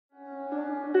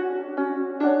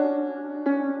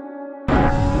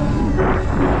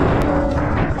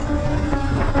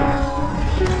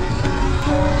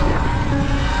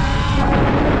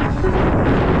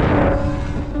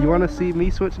want to see me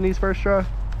switching these first try?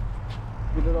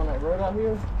 You do it on that road out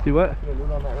here? Do what? You do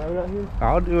it on that road out here?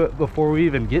 I'll do it before we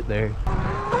even get there.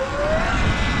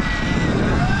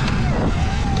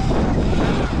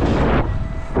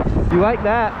 You like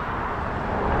that?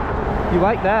 You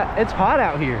like that? It's hot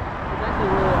out here. It's actually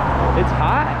really hot. It's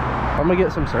hot. I'm gonna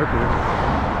get some circles.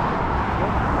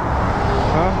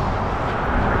 Huh?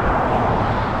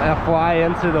 I fly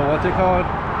into the, what's it called?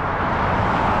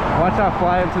 Watch how I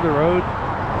fly into the road.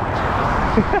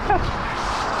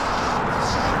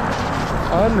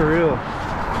 Unreal.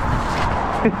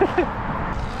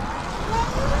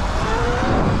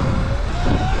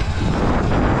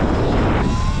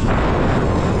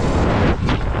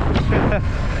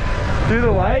 Through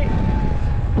the light?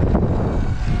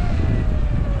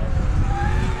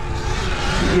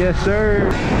 Yes, sir.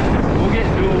 We'll get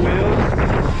dual wheels.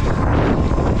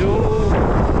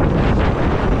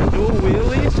 Dual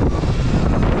wheelies.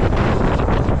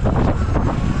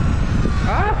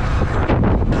 Ah!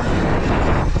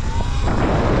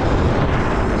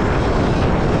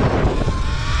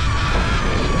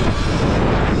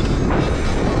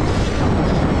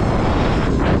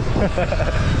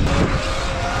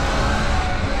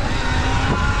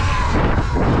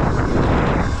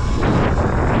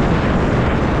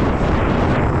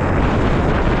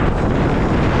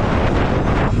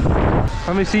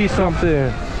 Let me see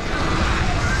something.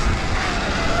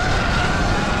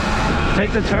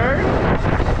 Take the turn?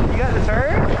 You got the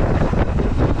turn?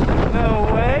 No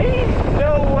way.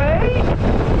 No way.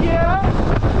 Yeah.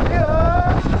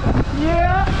 Yeah.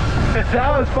 Yeah. That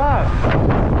was fun.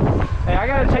 Hey, I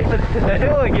gotta take the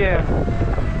hill again.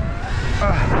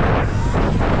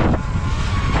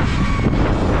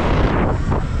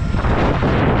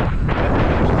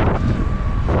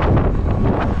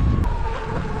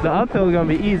 The uphill is gonna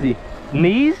be easy.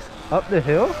 Knees up the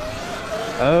hill?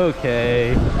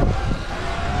 Okay.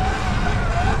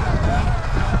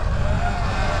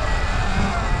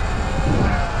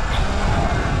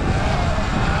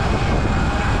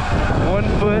 One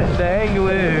foot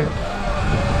dangling.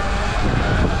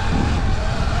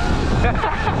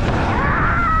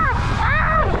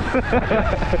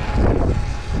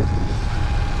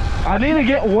 I need to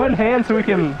get one hand so we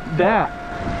can dap.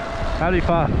 Howdy,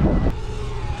 Pa.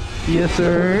 Yes,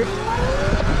 sir.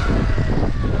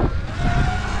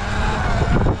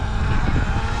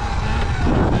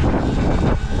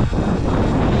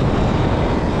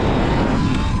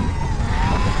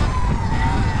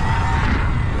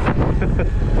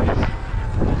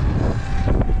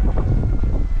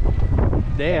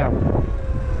 Damn.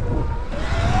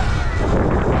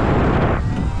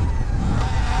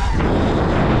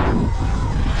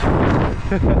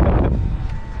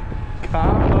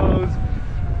 Combos.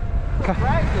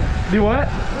 Do what?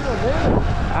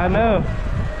 I know.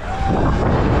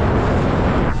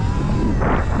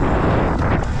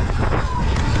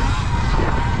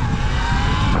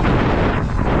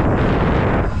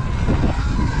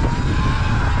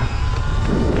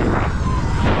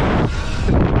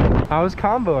 I was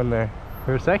comboing there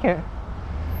for a second.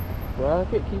 Well, I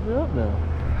can't keep it up now.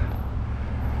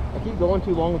 I keep going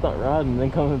too long without riding and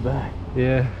then coming back.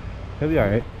 Yeah, he'll be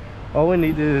alright. All we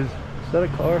need is, is that a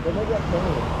car?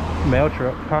 Mail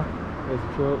truck, huh? There's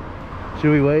a truck.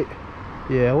 Should we wait?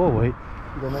 Yeah, we'll wait.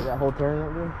 You gonna make that whole turn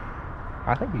up there?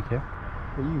 I think you can.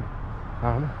 For you?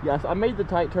 I don't know. Yes, I made the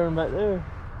tight turn back there.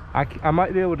 I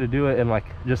might be able to do it in like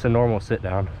just a normal sit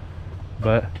down,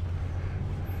 but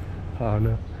I don't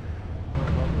know.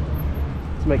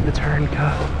 Let's make the turn go.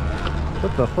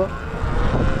 What the fuck?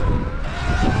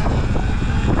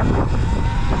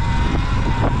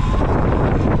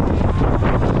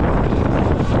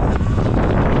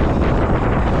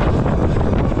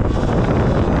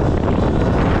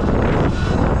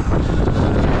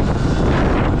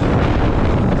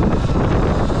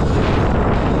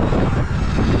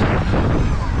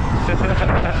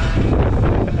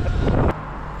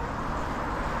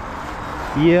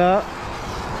 Yep.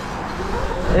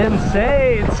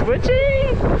 Insane.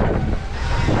 Switching?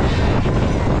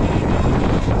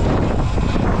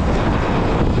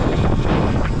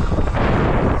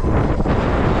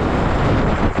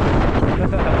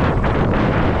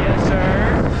 Yes, sir.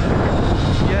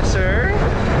 Yes, sir.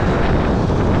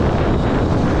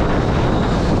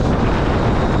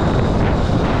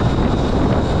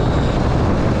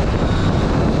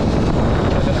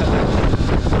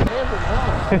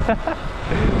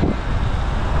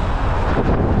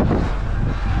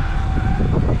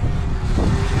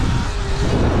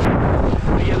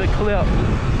 Get the clip.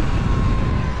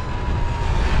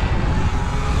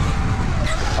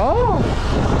 Oh!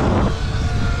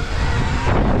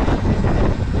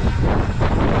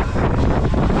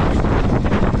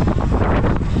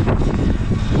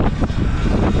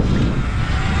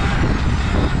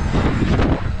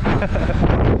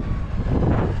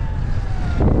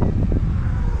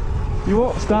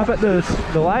 stop at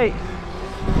the light.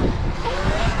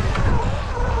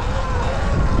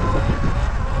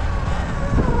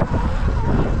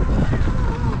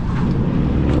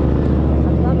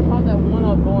 I'm trying to pop that one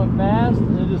up going fast,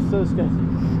 and it's just so sketchy.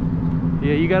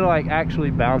 Yeah, you gotta like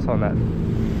actually bounce on that.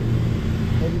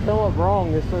 If you come up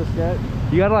wrong, it's so sketchy.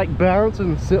 You gotta like bounce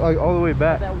and sit like all the way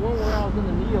back. That one where I was in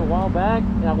the knee a while back,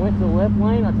 and I went to the left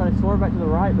lane, I tried to swerve back to the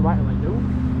right was like, nope.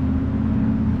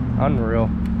 Unreal.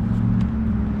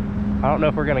 I don't know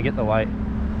if we're gonna get the light.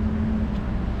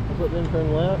 Let's let them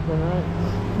turn left, turn right.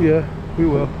 Yeah, we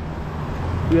will.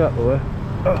 Get out the way.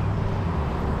 Oh.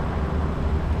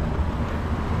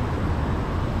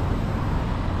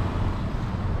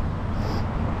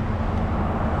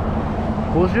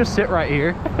 We'll just sit right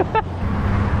here.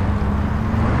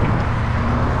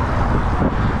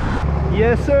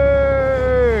 Yes,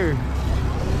 sir.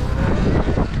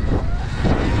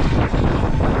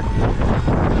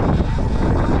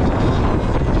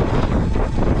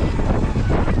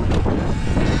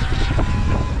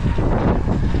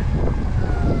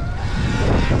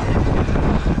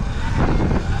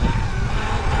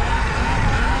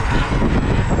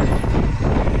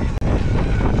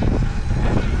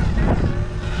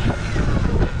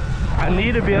 I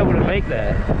need to be able to make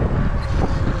that.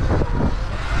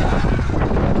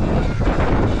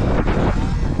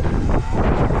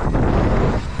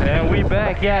 And we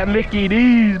back at Mickey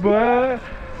D's, boy.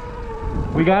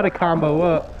 We got to combo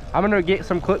up. I'm gonna get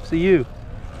some clips of you.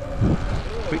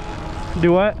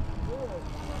 Do what?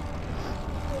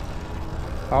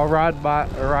 I'll ride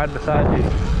beside you.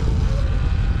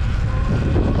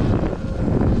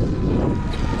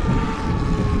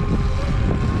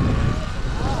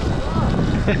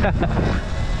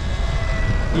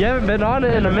 You haven't been on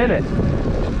it in a minute.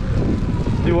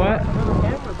 Do what?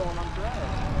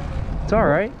 It's all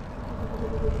right.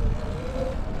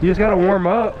 You just gotta warm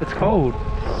up. It's cold.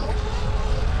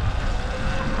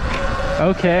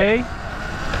 Okay.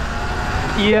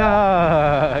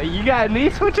 Yeah. You got knee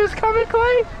switches coming,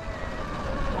 Clay?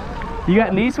 You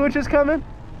got knee switches coming?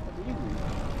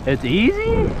 It's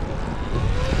easy?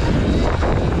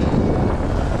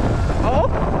 Oh,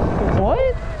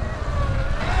 what?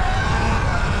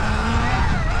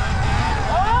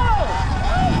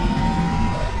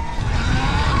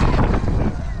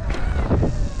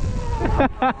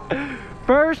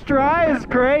 First try is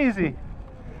crazy.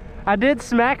 I did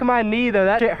smack my knee though,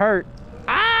 that shit hurt.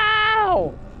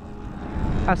 Ow!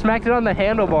 I smacked it on the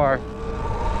handlebar.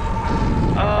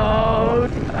 Oh.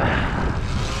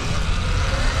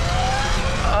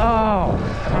 Oh,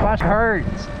 my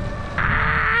hurts.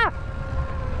 Ah!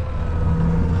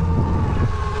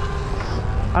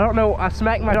 I don't know, I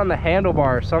smacked my on the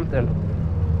handlebar or something.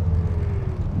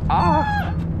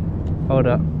 Ah! Hold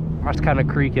up, I was kind of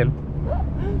creaking.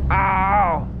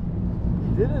 Ow!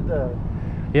 You did it though.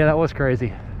 Yeah, that was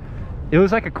crazy. It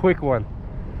was like a quick one.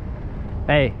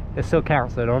 Hey, it still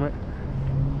counts though, don't it?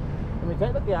 I mean,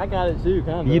 technically I got it too,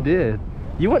 kind of. You did.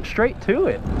 You went straight to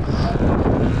it.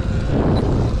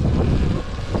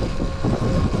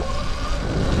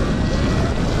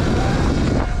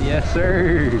 Yes,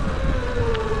 sir.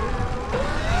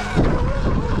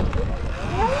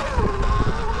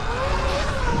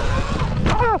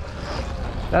 Ah!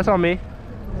 That's on me.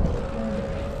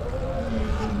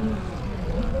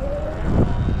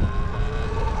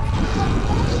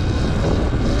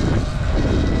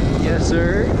 Yes,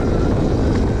 sir.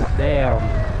 Damn.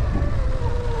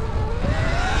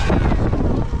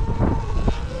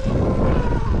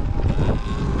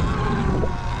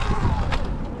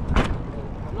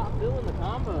 I'm not feeling the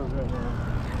combos right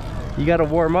now. You got to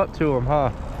warm up to them,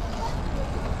 huh?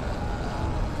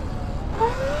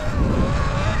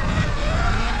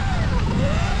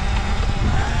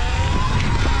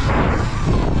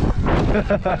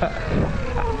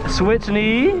 Switch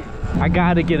knee. I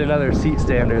gotta get another seat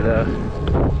stander though.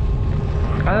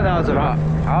 I thought that was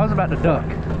I was about to duck.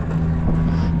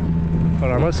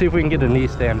 Hold on, let's see if we can get a knee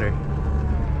stander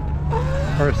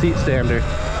or a seat stander.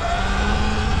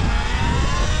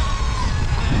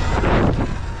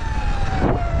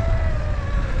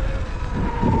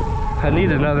 I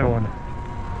need another one.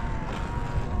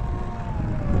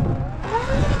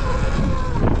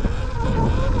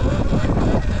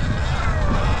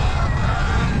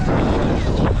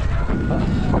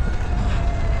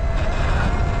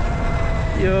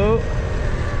 Yo,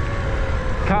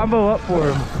 combo up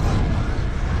for him.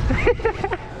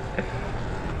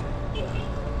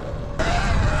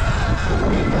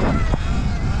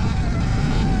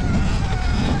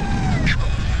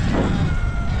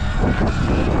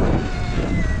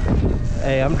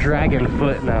 Hey, I'm dragging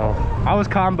foot now. I was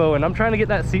comboing. I'm trying to get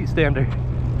that seat stander.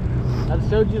 I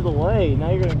showed you the way.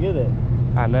 Now you're gonna get it.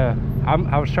 I know.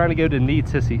 I was trying to go to knee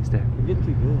to seat stand. You're getting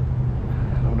too good.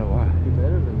 I don't know why. You're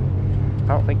better than me. I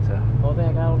don't think so. The only thing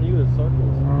I got on you is circles.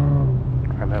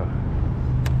 I know.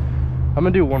 I'm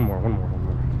gonna do one more.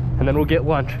 And then we'll get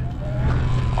lunch.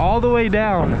 All the way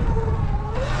down.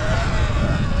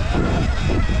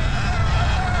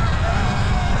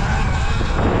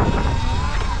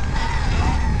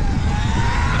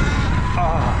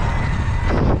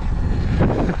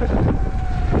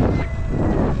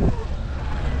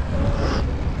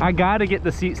 I gotta get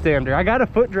the seat stander. I got a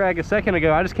foot drag a second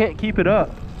ago. I just can't keep it up.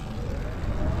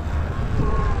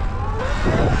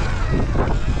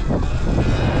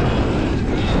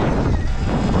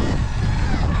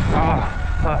 Ah,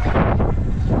 fuck.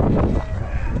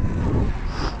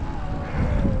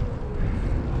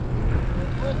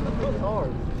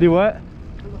 Do what?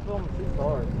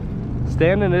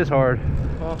 Standing is hard.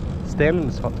 Huh? Standing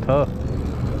is tough.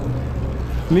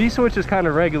 Knee switch is kind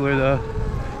of regular though.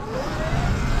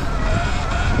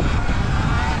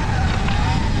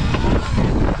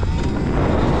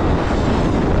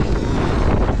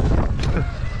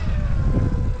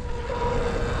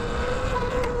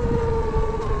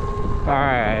 All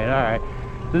right.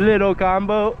 Little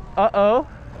combo. Uh-oh.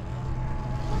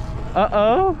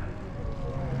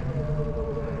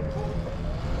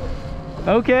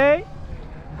 Okay.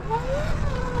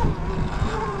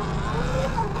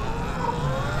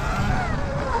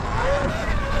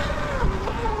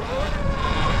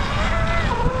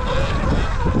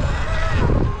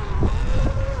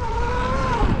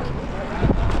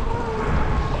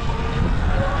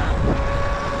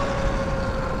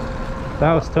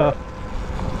 That was tough.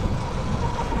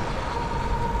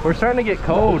 We're starting to get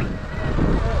cold. You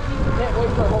can't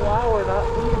wait for a whole hour not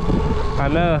eating. I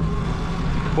know.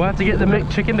 We'll have to get the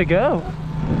McChicken to go.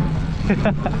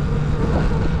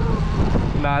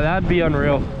 Nah, that'd be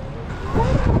unreal.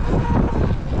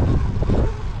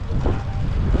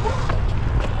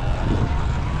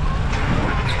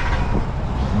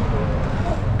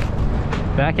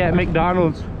 Back at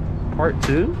McDonald's, part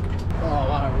 2. Oh,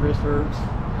 my wrist hurts.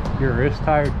 Your wrist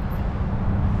tired?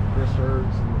 Wrist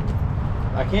hurts.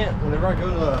 I can't, whenever I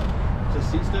go to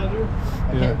seat stander,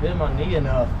 I can't bend my knee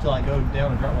enough till I go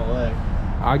down and drop my leg.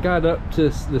 I got up to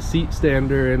the seat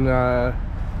stander and I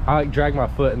like dragged my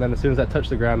foot, and then as soon as I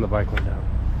touched the ground, the bike went down.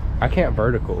 I can't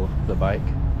vertical the bike.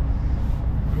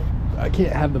 I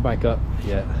can't have the bike up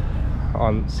yet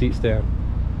on seat stand.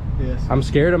 Yes. I'm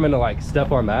scared I'm gonna like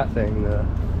step on that thing though.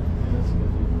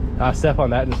 I step on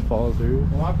that and just fall through.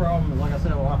 Well, my problem is, like I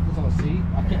said, when I put on the seat,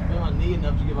 I can't bend my knee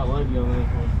enough to get my leg going.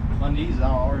 My knees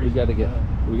are already. We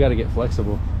gotta get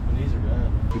flexible. My knees are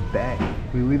bad. We're back.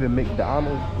 We leaving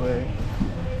McDonald's way.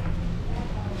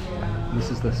 This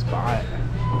is the spot.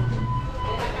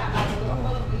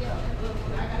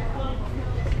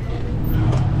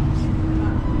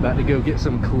 About to go get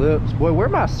some clips. Boy, where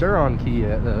my Surron key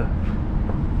at though?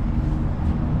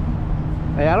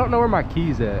 Hey, I don't know where my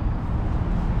key's at.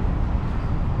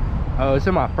 Oh, it's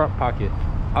in my front pocket,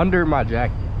 under my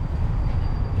jacket.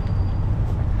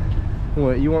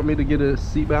 What, you want me to get a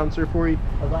seat bouncer for you?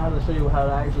 I was going to show you how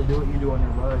to actually do what you do on your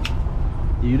bike.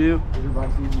 You do? Is your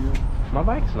bike's easier? My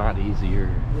bike's not easier.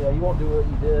 Yeah, you won't do what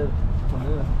you did on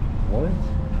this. What?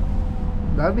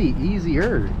 That'd be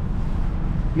easier.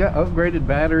 You got upgraded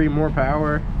battery, more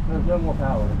power. There's no more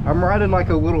power. I'm riding like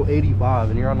a little 85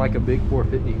 and you're on like a big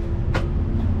 450.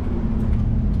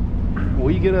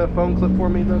 Will you get a phone clip for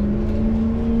me though?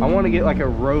 I want to get like a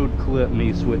road clip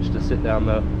knee switch to sit down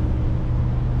though.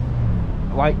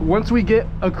 Like once we get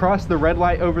across the red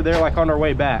light over there, like on our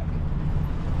way back,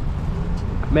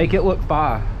 make it look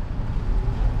fine.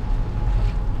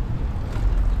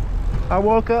 I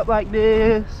woke up like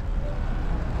this.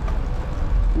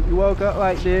 You woke up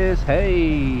like this.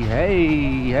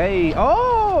 Hey.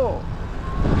 Oh!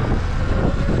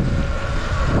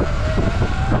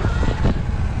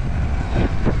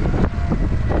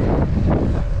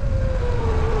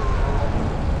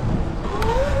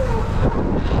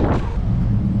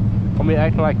 I mean,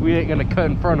 acting like we ain't gonna cut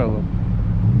in front of them.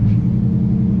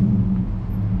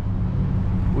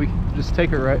 We can just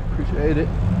take it right. Appreciate it.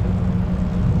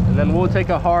 And then we'll take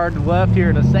a hard left here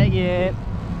in a second.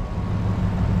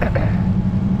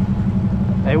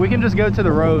 Hey, we can just go to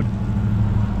the road.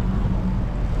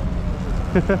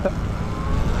 Yes,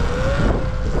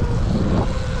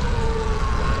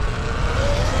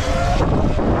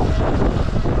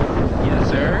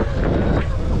 sir.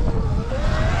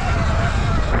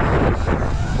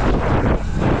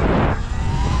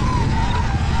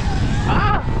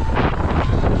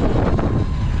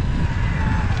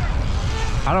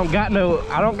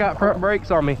 I don't got front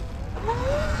brakes on me.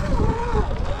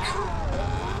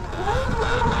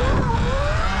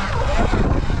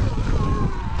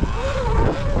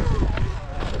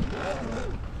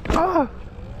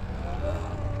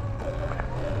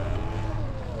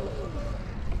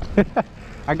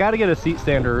 I gotta get a seat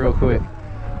stander real quick.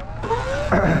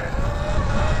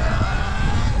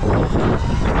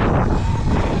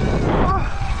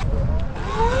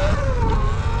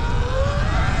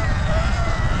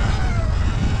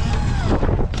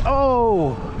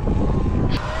 Oh!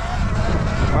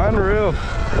 Unreal.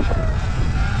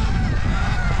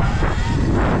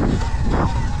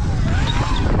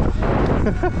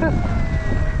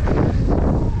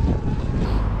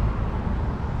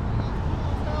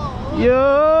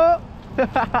 Yo!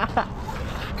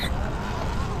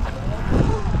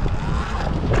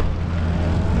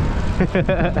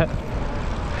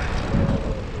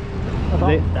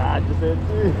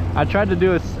 I tried to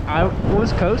do I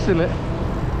was coasting it.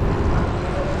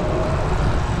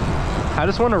 I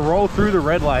just want to roll through the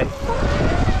red light.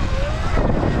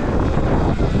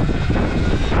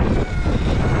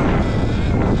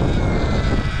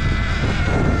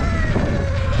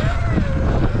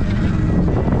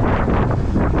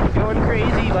 Going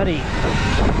crazy, buddy.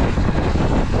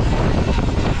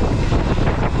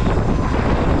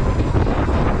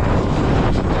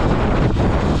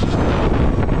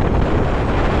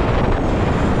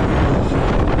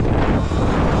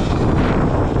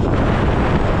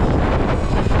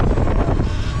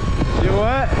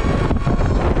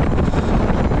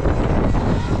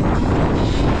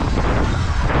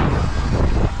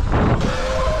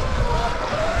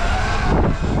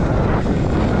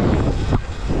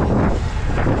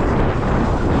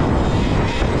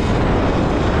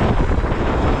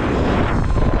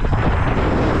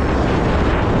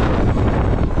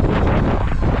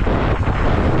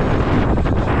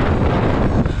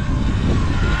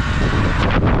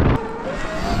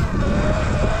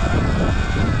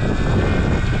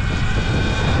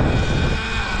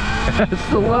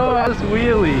 Slow ass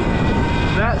wheelie.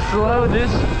 That slow.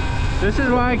 This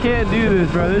is why I can't do this,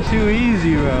 bro. This is too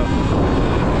easy, bro.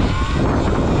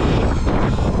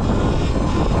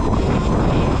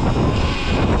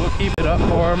 We'll keep it up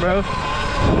for him, bro.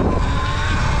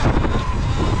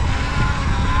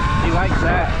 He likes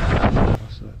that.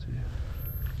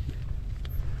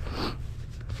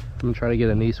 I'm gonna try to get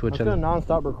a knee switch in. I'm gonna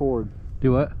non-stop record.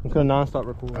 Do what? I'm gonna non-stop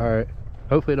record. All right.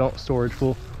 Hopefully, don't storage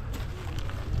full.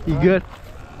 You good?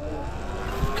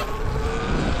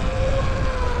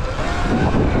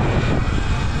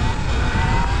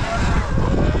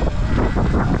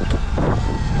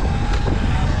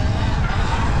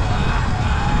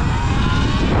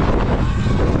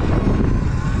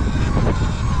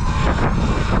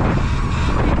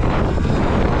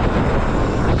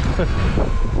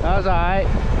 That was alright.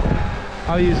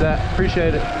 I'll use that.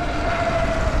 Appreciate it.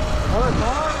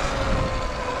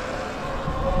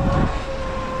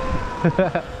 I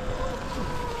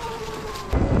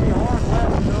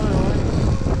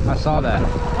saw that.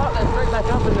 Pop that straight back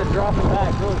up and then drop it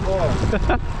back really far.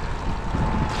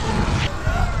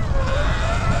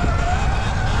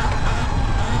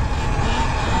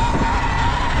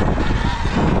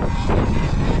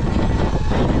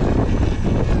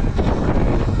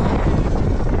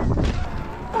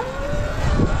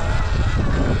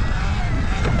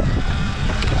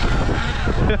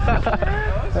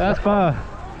 That's fine.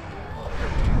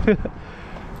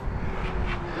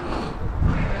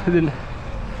 Then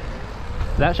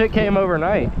that shit came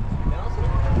overnight.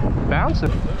 Bouncing.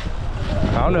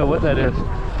 I don't know what that is.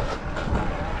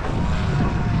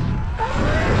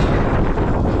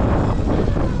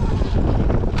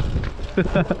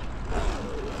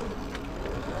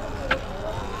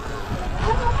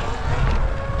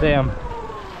 Damn.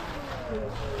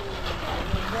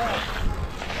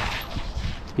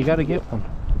 You gotta get one.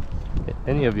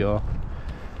 Any of y'all.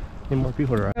 Need more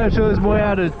people to ride. I'm gonna show this boy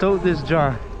how to tote this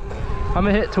John. I'm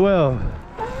gonna hit 12.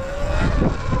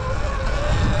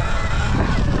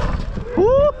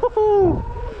 Woo-hoo-hoo!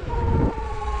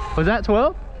 Was that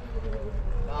 12?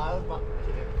 Nah, that was my...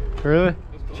 Really?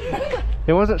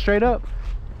 It wasn't straight up?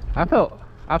 I felt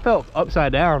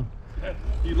upside down.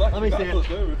 Let me see it.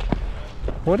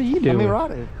 What are you doing? Let me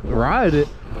ride it. Ride it?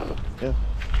 Yeah.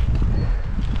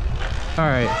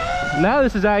 Alright, now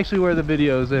this is actually where the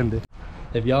video's ended.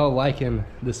 If y'all liking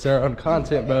the Surron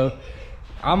content, bro,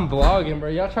 I'm vlogging, bro.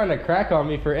 Y'all trying to crack on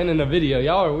me for ending a video.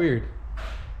 Y'all are weird.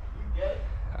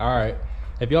 Alright,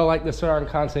 if y'all like the Surron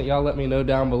content, y'all let me know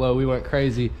down below. We went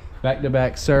crazy,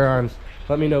 back-to-back Surrons.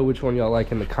 Let me know which one y'all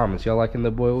like in the comments. Y'all liking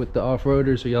the boy with the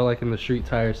off-roaders, or y'all liking the street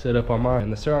tire setup on mine?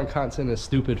 And the Surron content is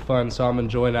stupid fun, so I'm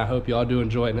enjoying it. I hope y'all do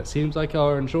enjoy it, and it seems like y'all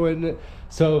are enjoying it.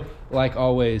 So, like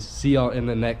always, see y'all in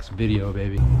the next video,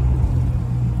 baby.